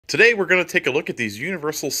Today we're going to take a look at these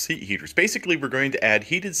universal seat heaters. Basically, we're going to add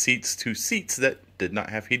heated seats to seats that did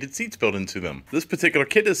not have heated seats built into them. This particular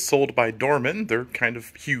kit is sold by Dorman. They're kind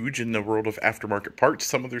of huge in the world of aftermarket parts.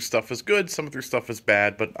 Some of their stuff is good, some of their stuff is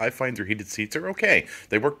bad, but I find their heated seats are okay.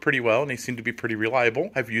 They work pretty well and they seem to be pretty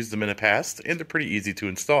reliable. I've used them in the past and they're pretty easy to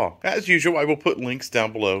install. As usual, I will put links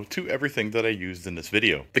down below to everything that I used in this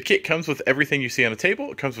video. The kit comes with everything you see on the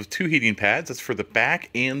table. It comes with 2 heating pads. That's for the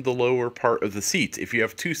back and the lower part of the seat. If you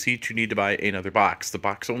have 2 seats, you need to buy another box. The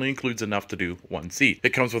box only includes enough to do 1 seat. It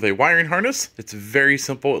comes with a wiring harness. It's very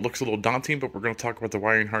simple. It looks a little daunting, but we're going to talk about the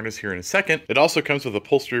wiring harness here in a second. It also comes with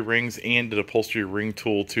upholstery rings and an upholstery ring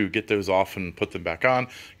tool to get those off and put them back on.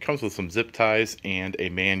 It comes with some zip ties and a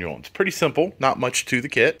manual. It's pretty simple, not much to the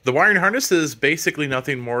kit. The wiring harness is basically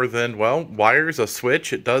nothing more than, well, wires, a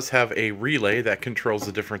switch. It does have a relay that controls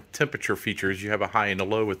the different temperature features. You have a high and a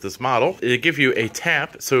low with this model. It gives you a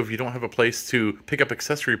tap, so if you don't have a place to pick up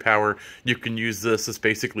accessory power, you can use this as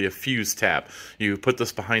basically a fuse tap. You put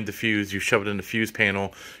this behind the fuse, you shove it in the fuse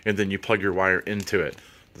panel, and then you plug your wire into it.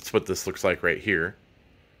 That's what this looks like right here.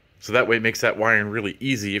 So that way it makes that wiring really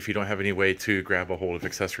easy if you don't have any way to grab a hold of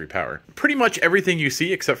accessory power. Pretty much everything you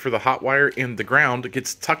see except for the hot wire and the ground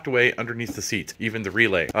gets tucked away underneath the seat, even the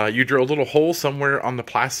relay. You drill a little hole somewhere on the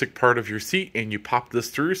plastic part of your seat and you pop this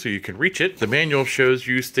through so you can reach it. The manual shows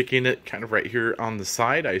you sticking it kind of right here on the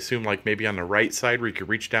side. I assume like maybe on the right side where you could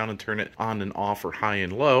reach down and turn it on and off or high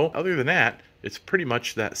and low. Other than that, it's pretty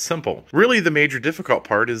much that simple. Really, the major difficult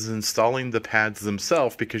part is installing the pads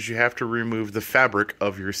themselves because you have to remove the fabric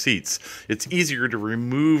of your seats. It's easier to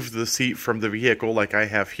remove the seat from the vehicle like I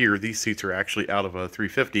have here. These seats are actually out of a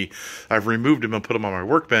 350. I've removed them and put them on my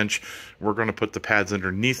workbench. We're going to put the pads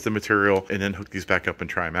underneath the material and then hook these back up and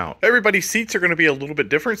try them out. Everybody's seats are going to be a little bit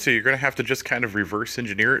different, so you're going to have to just kind of reverse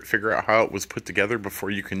engineer it, figure out how it was put together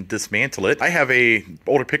before you can dismantle it. I have a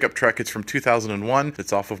older pickup truck. It's from 2001.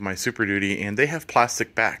 It's off of my SuperDuty, and they have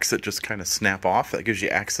plastic backs that just kind of snap off. That gives you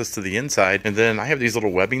access to the inside. And then I have these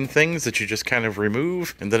little webbing things that you just kind of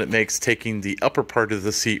remove, and then it makes taking the upper part of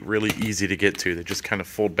the seat really easy to get to. They just kind of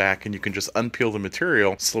fold back and you can just unpeel the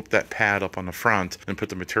material, slip that pad up on the front, and put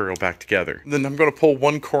the material back together. Then I'm going to pull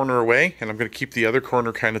one corner away and I'm going to keep the other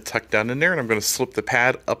corner kind of tucked down in there, and I'm going to slip the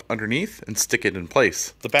pad up underneath and stick it in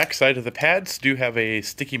place. The back side of the pads do have a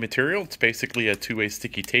sticky material. It's basically a 2-way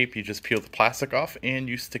sticky tape. You just peel the plastic off and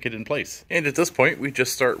you stick it in place. And at this point, we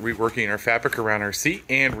just start reworking our fabric around our seat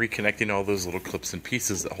and reconnecting all those little clips and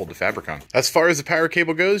pieces that hold the fabric on. As far as the power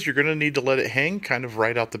cable goes, you're going to need to let it hang kind of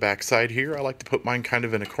right out the back side here. I like to put mine kind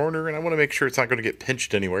of in a corner, and I want to make sure it's not going to get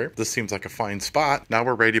pinched anywhere. This seems like a fine spot. Now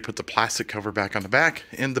we're ready to put the plastic cover back on the back,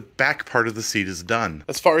 and the back part of the seat is done.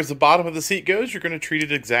 As far as the bottom of the seat goes, you're going to treat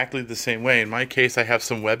it exactly the same way. In my case, I have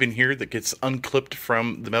some webbing here that gets unclipped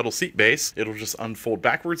from the metal seat base. It'll just unfold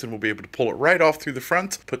backwards and we'll be able to pull it right off through the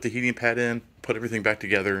front, put the heating pad in, put everything back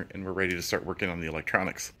together, and we're ready to start working on the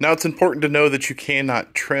electronics. Now, it's important to know that you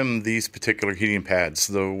cannot trim these particular heating pads.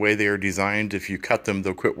 The way they are designed, if you cut them,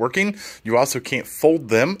 they'll quit working. You also can't fold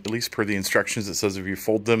them, at least per the instructions. It says if you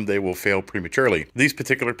fold them, they will fail prematurely. These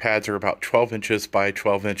particular pads are about 12 inches by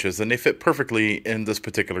 12 inches, and they fit perfectly in this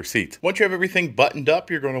particular seat. Once you have everything buttoned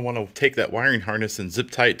up, you're going to want to take that wiring harness and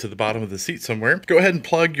zip tie it to the bottom of the seat somewhere. Go ahead and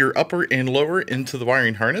plug your upper and lower into the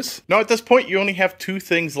wiring harness. Now, at this point, you only have 2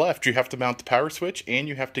 things left. You have to mount the power switch and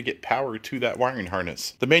you have to get power to that wiring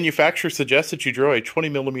harness. The manufacturer suggests that you drill a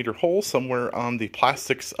 20mm hole somewhere on the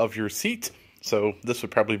plastics of your seat. So this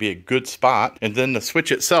would probably be a good spot. And then the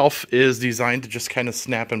switch itself is designed to just kind of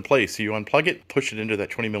snap in place. So you unplug it, push it into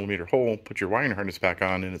that 20mm hole, put your wiring harness back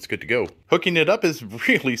on, and it's good to go. Hooking it up is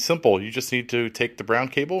really simple. You just need to take the brown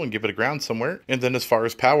cable and give it a ground somewhere. And then as far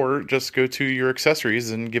as power, just go to your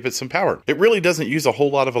accessories and give it some power. It really doesn't use a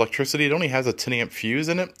whole lot of electricity. It only has a 10-amp fuse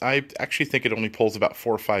in it. I actually think it only pulls about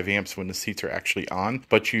 4 or 5 amps when the seats are actually on,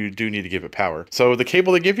 but you do need to give it power. So the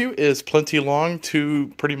cable they give you is plenty long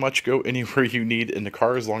to pretty much go anywhere you need in the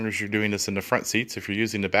car, as long as you're doing this in the front seats. If you're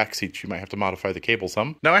using the back seats, you might have to modify the cable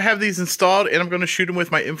some. Now I have these installed and I'm going to shoot them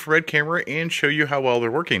with my infrared camera and show you how well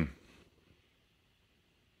they're working.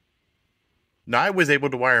 Now, I was able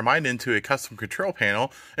to wire mine into a custom control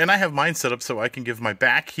panel, and I have mine set up so I can give my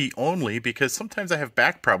back heat only, because sometimes I have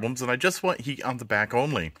back problems and I just want heat on the back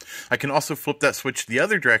only. I can also flip that switch the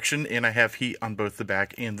other direction and I have heat on both the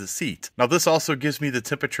back and the seat. Now, this also gives me the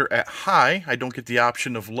temperature at high. I don't get the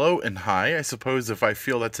option of low and high. I suppose if I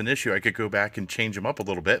feel that's an issue, I could go back and change them up a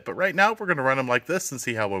little bit, but right now we're going to run them like this and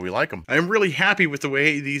see how well we like them. I'm really happy with the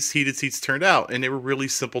way these heated seats turned out, and they were really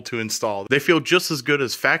simple to install. They feel just as good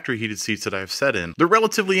as factory heated seats that I've have set in. They're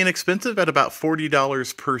relatively inexpensive at about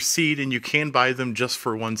 $40 per seat, and you can buy them just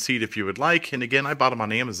for one seat if you would like. And again, I bought them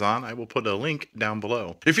on Amazon. I will put a link down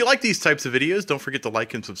below. If you like these types of videos, don't forget to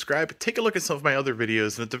like and subscribe. Take a look at some of my other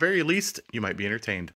videos, and at the very least, you might be entertained.